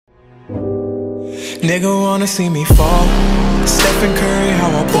Nigga wanna see me fall. Stephen Curry, how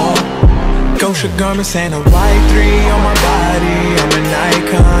I ball. Gosha garments and a white 3 on my body. I'm an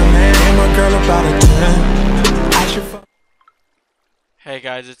icon, man. And my girl about a 10. I should fuck. Hey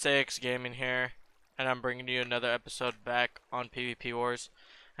guys, it's AX Gaming here, and I'm bringing you another episode back on Pvpwars.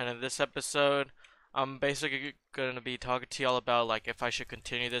 And in this episode, I'm basically going to be talking to y'all about like if I should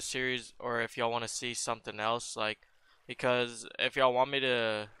continue this series or if y'all want to see something else. Because if y'all want me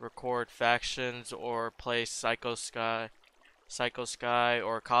to record factions or play Psycho Sky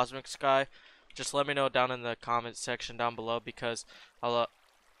or Cosmic Sky, just let me know down in the comment section down below, because a lot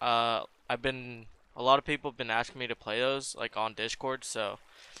of people have been asking me to play those like on Discord. So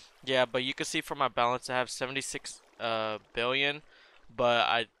yeah, but you can see from my balance I have 76 billion, but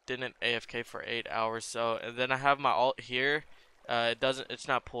I didn't AFK for 8 hours. So, and then I have my alt here. It's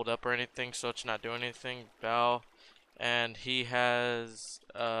not pulled up or anything, so it's not doing anything. Val, and he has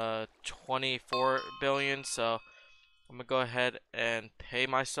 24 billion. So I'm gonna go ahead and pay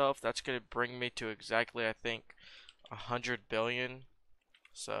myself. That's gonna bring me to exactly, I think, 100 billion.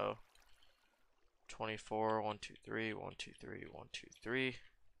 So 24, 1, 2, 3, 1, 2, 3, 1, 2, 3.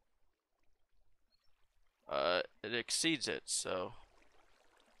 It exceeds it, so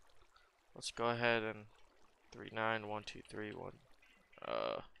let's go ahead and 39, 1, 2, 3, 1,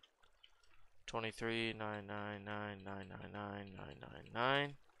 23, 999, 999,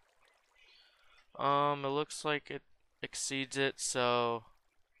 999. It looks like it exceeds it, so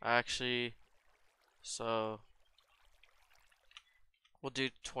we'll do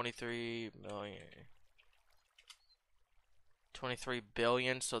 23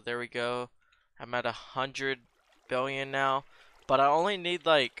 billion. So there we go. I'm at 100 billion now, but I only need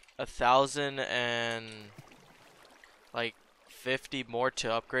like 1,050 more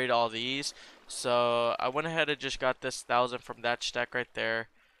to upgrade all these. So I went ahead and just got this 1,000 from that stack right there,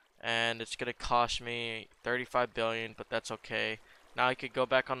 and it's gonna cost me 35 billion, but that's okay. Now I could go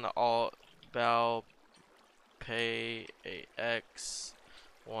back on the alt Val pay AX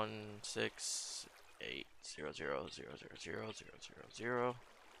 16800000000.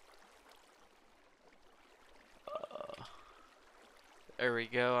 There we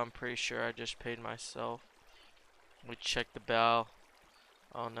go. I'm pretty sure I just paid myself. We check the bell.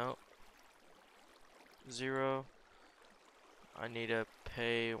 Oh no. 0. I need to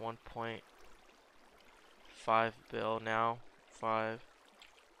pay 1.5 bill now. 5.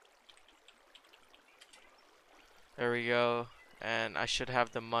 There we go. And I should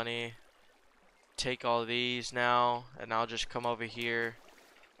have the money. Take all these now, and I'll just come over here.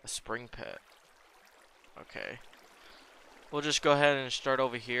 A spring pet. Okay. We'll just go ahead and start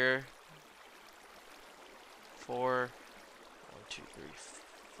over here. 4. 1, 2, 3,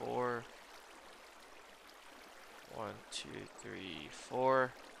 4. 1, 2, 3,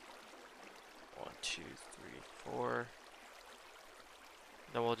 4. 1, 2, 3, 4.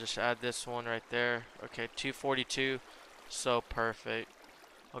 Then we'll just add this one right there. Okay, 242. So perfect.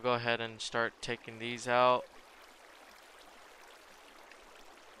 I'll go ahead and start taking these out.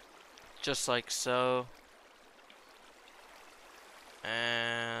 Just like so.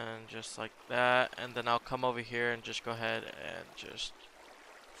 And just like that. And then I'll come over here and just go ahead and just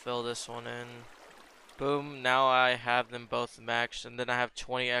fill this one in. Boom. Now I have them both maxed, and then I have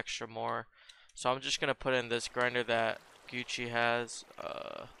 20 extra more. So I'm just gonna put in this grinder that Gucci has.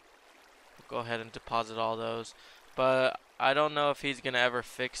 Go ahead and deposit all those. But I don't know if he's gonna ever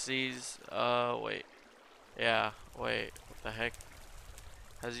fix these. Wait. Yeah, wait. What the heck?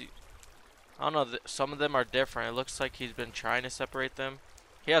 Has he? I don't know. Some of them are different. It looks like he's been trying to separate them.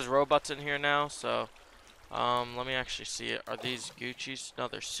 He has robots in here now, so let me actually see it. Are these Gucci's? No,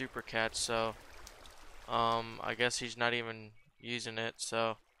 they're Super Cats. So I guess he's not even using it.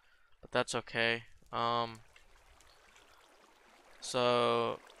 So, but that's okay.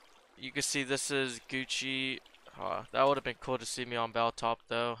 So you can see this is Gucci. That would have been cool to see me on Bell Top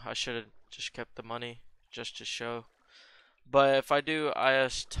though. I should have just kept the money just to show. But if I do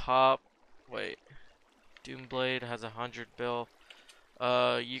IS Top, wait, Doomblade has 100 bill.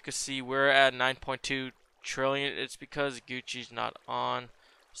 You can see we're at 9.2 trillion. It's because Gucci's not on.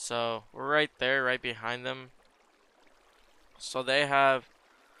 So we're right there, right behind them. So they have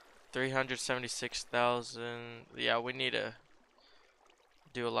 376,000. Yeah, we need to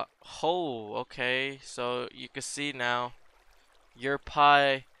do a lot. Oh, okay. So you can see now your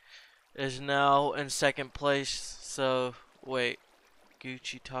pie is now in second place. So wait,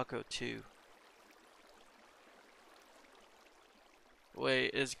 Gucci Taco 2.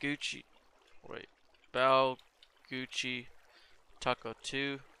 Wait, is Gucci? Wait, Bao Gucci Taco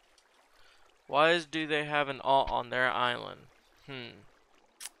 2. Why do they have an alt on their island?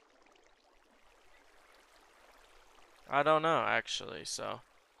 I don't know actually. So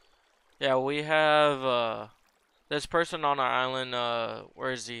yeah, we have this person on our island.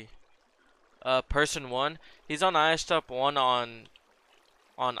 Where is he? Person one. He's on ice top one on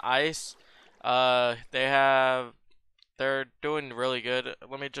ice. They have. They're doing really good.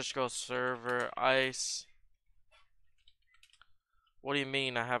 Let me just go server ice. What do you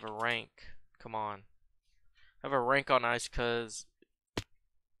mean I have a rank? Come on. I have a rank on ice because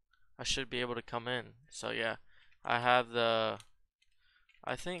I should be able to come in. So yeah, I have the.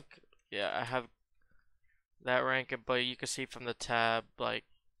 I think yeah I have that rank, but you can see from the tab like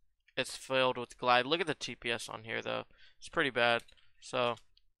it's filled with glide. Look at the TPS on here though. It's pretty bad. So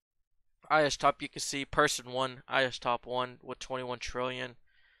IS top you can see person one, IS top one with 21 trillion.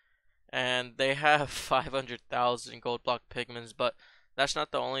 And they have 500,000 gold block pigments, but that's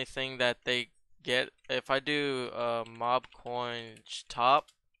not the only thing that they get. If I do mob coins top,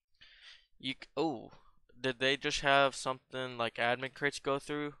 oh, did they just have something like admin crates go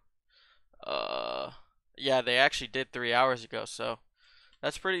through? Yeah, they actually did 3 hours ago, so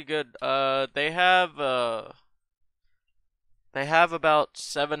that's pretty good. They have about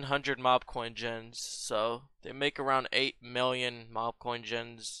 700 mob coin gens, so they make around 8 million mob coin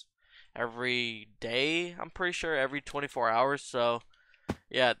gens every day. I'm pretty sure every 24 hours. So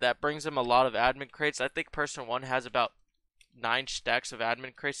yeah, that brings him a lot of admin crates. I think person one has about 9 stacks of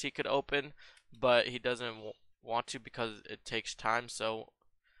admin crates he could open, but he doesn't want to because it takes time. So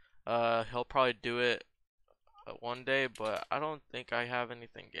he'll probably do it one day, but I don't think I have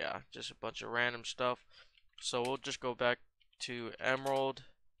anything. Yeah, just a bunch of random stuff. So we'll just go back to Emerald.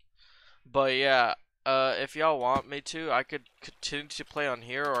 But yeah, if y'all want me to, I could continue to play on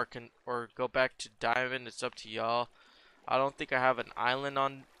here, or go back to Diamond. It's up to y'all. I don't think I have an island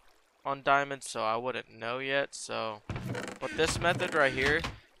on Diamond, so I wouldn't know yet. So, but this method right here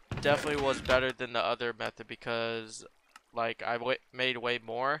definitely was better than the other method because, like, I made way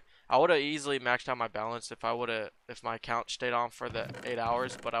more. I would have easily maxed out my balance if my account stayed on for the 8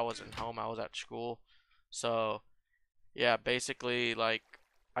 hours, but I wasn't home. I was at school, so. Yeah, basically, like,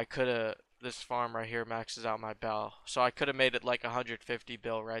 I could have, this farm right here maxes out my bell. So I could have made it like 150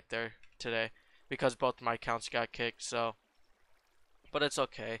 bill right there today because both my accounts got kicked, so. But it's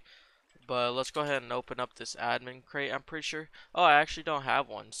okay. But let's go ahead and open up this admin crate, I'm pretty sure. Oh, I actually don't have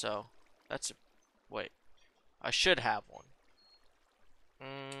one, so. That's, wait. I should have one.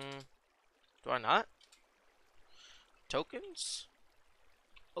 Do I not? Tokens?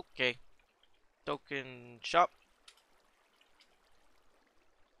 Okay. Token shop.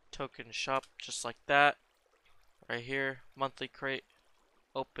 Token shop, just like that. Right here, monthly crate.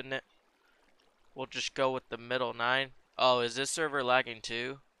 Open it. We'll just go with the middle 9. Oh, is this server lagging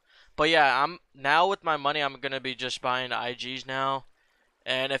too? But yeah, I'm now with my money, I'm gonna be just buying IGs now.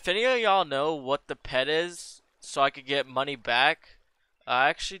 And if any of y'all know what the pet is, so I could get money back, I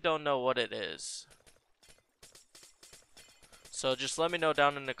actually don't know what it is. So just let me know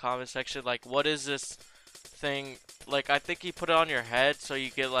down in the comment section, like, what is this thing? Like, I think you put it on your head so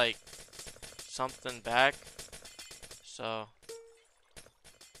you get like something back. So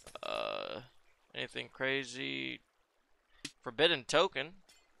anything crazy? Forbidden token.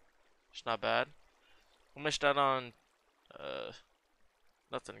 It's not bad. I missed out on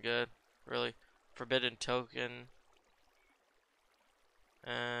nothing good, really. Forbidden token.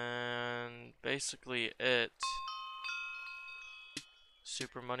 And basically it.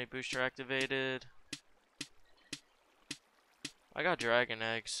 Super money booster activated. I got dragon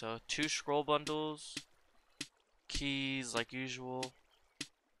eggs, so 2 scroll bundles. Keys like usual.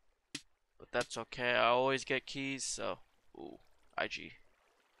 But that's okay. I always get keys, so. Ooh, IG.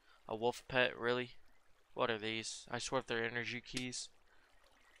 A wolf pet, really? What are these? I swear they're energy keys.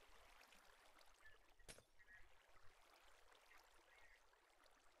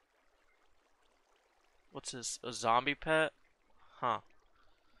 What's this? A zombie pet? Huh.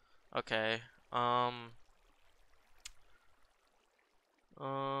 Okay.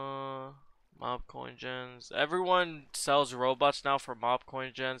 Mob coin gens. Everyone sells robots now for mob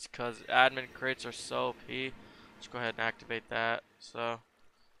coin gens because admin crates are so OP. Let's go ahead and activate that. So,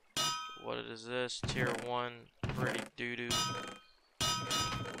 what is this? Tier 1, pretty doo-doo.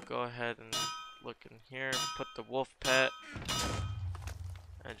 We'll go ahead and look in here. Put the wolf pet.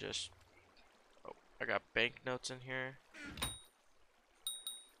 And just... Oh, I got banknotes in here.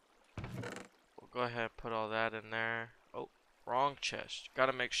 We'll go ahead and put all that in there. Oh, wrong chest.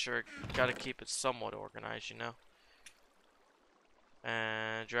 Gotta make sure, gotta keep it somewhat organized, you know.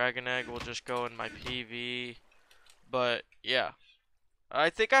 And dragon egg will just go in my PV. But yeah, I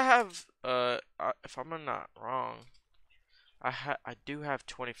think I have. If I'm not wrong, I do have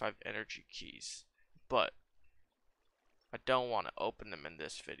 25 energy keys, but I don't want to open them in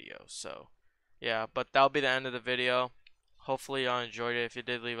this video. So yeah, but that'll be the end of the video. Hopefully y'all enjoyed it. If you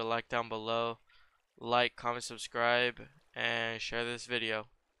did, leave a like down below. Like, comment, subscribe, and share this video.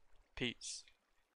 Peace.